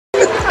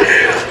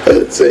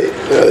Let's see.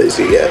 Oh, they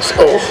see yes.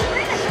 Oh.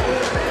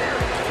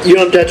 You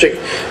know I'm touching.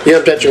 You know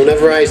I'm touching.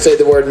 Whenever I say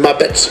the word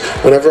Muppets,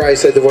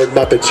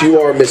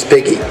 you are Miss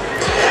Piggy.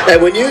 And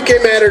when you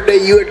came out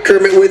today, you had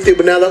Kermit with you,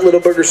 but now that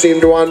little booger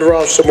seemed to wander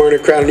off somewhere in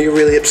the crowd, and you're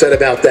really upset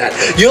about that.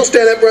 You'll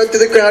stand up, run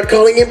through the crowd,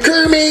 calling him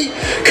Kermit,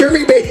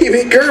 Kermit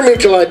baby, Kermit,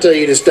 till I tell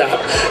you to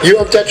stop. You know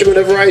I'm touching.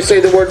 Whenever I say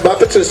the word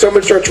Muppets, and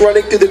someone starts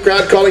running through the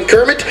crowd calling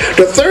Kermit,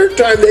 the third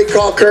time they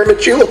call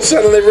Kermit, you will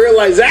suddenly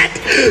realize that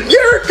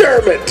you're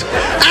Kermit.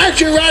 As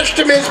you rush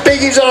to Miss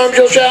Piggy's arms,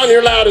 you'll shout in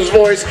your loudest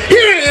voice,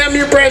 "Here I am,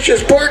 your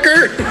precious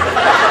porker."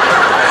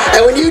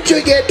 And when you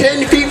two get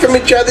 10 feet from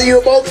each other, you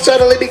will both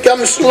suddenly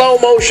become slow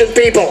motion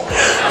people.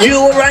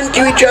 You will run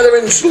to each other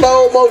in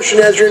slow motion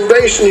as you're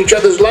embracing each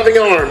other's loving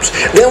arms.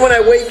 Then when I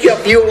wake you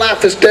up, you'll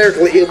laugh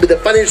hysterically. It'll be the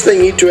funniest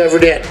thing you two ever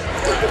did.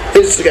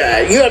 This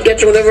guy, you have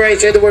touched whenever I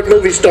say the word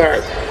movie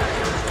star.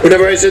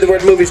 Whenever I say the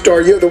word movie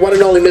star, you're the one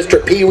and only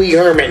Mr. Pee Wee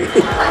Herman.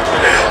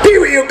 Pee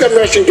Wee, you come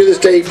rushing to the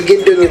stage,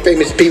 begin doing your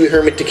famous Pee Wee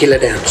Herman tequila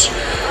dance.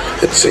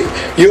 Let's see.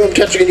 You I'm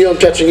touching and you I'm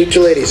touching, each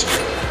you ladies.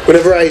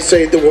 Whenever I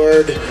say the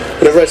word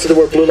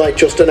blue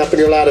light, you'll stand up in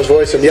your loudest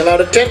voice and yell out,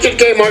 "Attention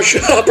Kmart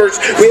shoppers,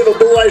 we have a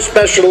blue light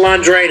special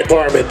lingerie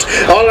department."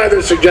 All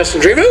other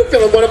suggestions remove.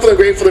 Feeling wonderful and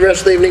great for the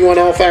rest of the evening. 1,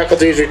 all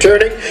faculties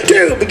returning.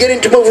 2,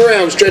 beginning to move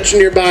around, stretching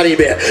your body a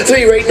bit.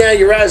 3, right now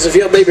your eyes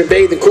feel maybe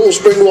bathed in cool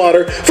spring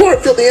water. 4,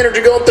 feel the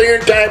energy going through your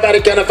entire body.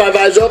 Count of 5,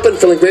 eyes open,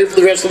 feeling great for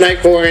the rest of the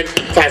night. 4 and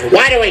 5,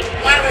 wide awake.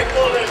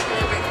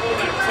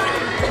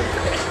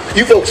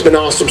 You folks have been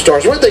awesome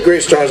stars. Weren't they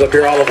great stars up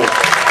here, all of them?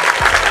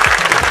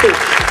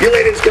 You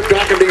ladies kept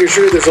talking to your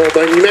shoe this whole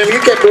thing. You remember,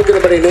 you kept looking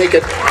at everybody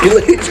naked. You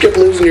ladies kept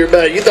losing your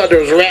bet. You thought there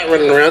was a rat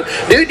running around.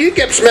 Dude, you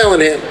kept smelling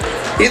him.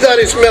 You thought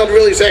he smelled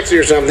really sexy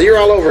or something. You're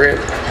all over him.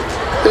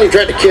 Then you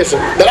tried to kiss him.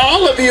 But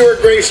all of you are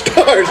great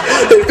stars.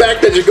 In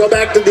fact, as you go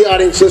back to the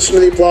audience, listen to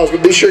the applause,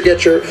 but be sure to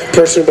get your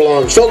personal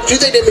belongings. Folks, you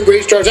think they've been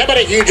great stars? How about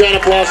a huge round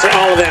of applause for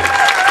all of them?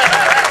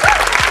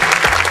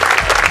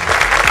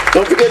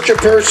 Don't forget your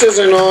purses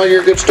and all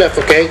your good stuff,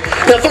 okay?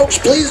 Now, folks,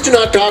 please do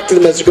not talk to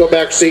them as you go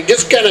back to seat.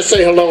 Just kind of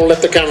say hello and let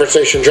the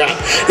conversation drop.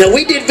 Now,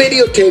 we did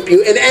videotape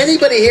you, and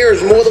anybody here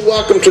is more than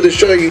welcome to the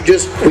show we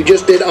just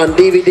did on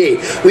DVD.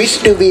 We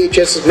used to do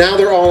VHSs. Now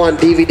they're all on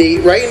DVD.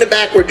 Right in the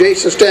back where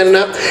Jason's standing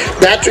up,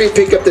 that's where you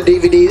pick up the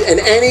DVDs, and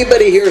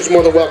anybody here is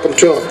more than welcome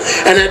to them.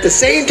 And at the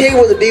same table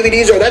where the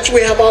DVDs are, that's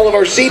where we have all of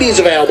our CDs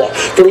available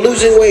for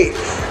losing weight,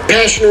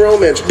 passion and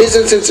romance,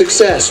 business and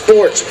success,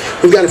 sports.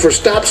 We've got it for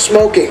stop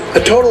smoking, a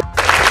total.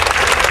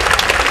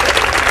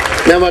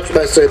 Now much must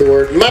I say the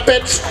word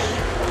Muppets.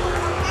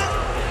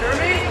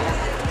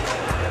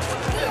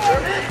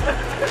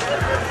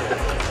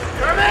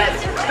 Kermit!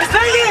 Miss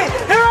Piggy!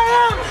 Here I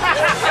am!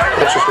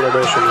 That's just what I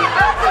mentioned.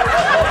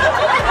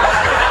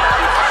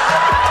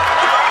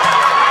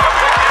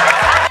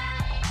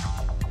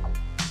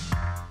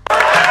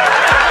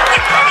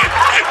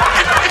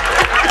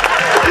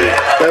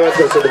 Now much must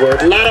I say the word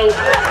Lotto.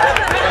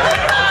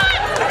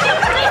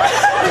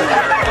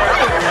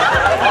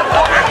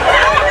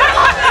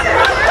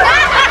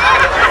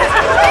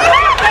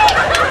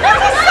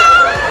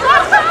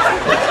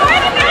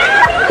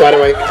 By the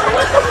way,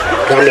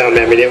 calm down,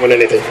 man. We didn't win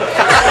anything.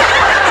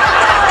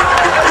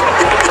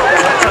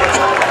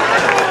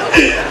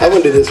 I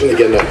won't do this one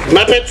again, though.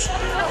 Muppets!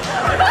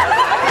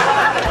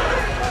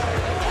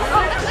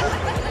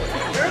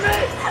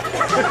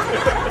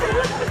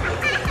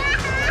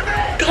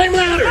 Climb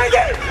louder!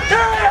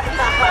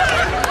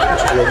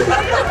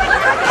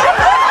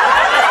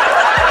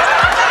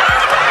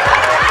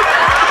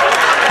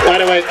 By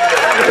the way,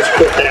 let's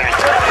put that.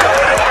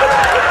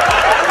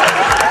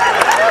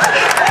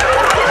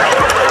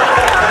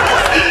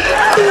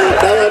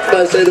 I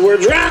say the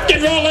words rock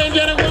and roll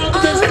engine.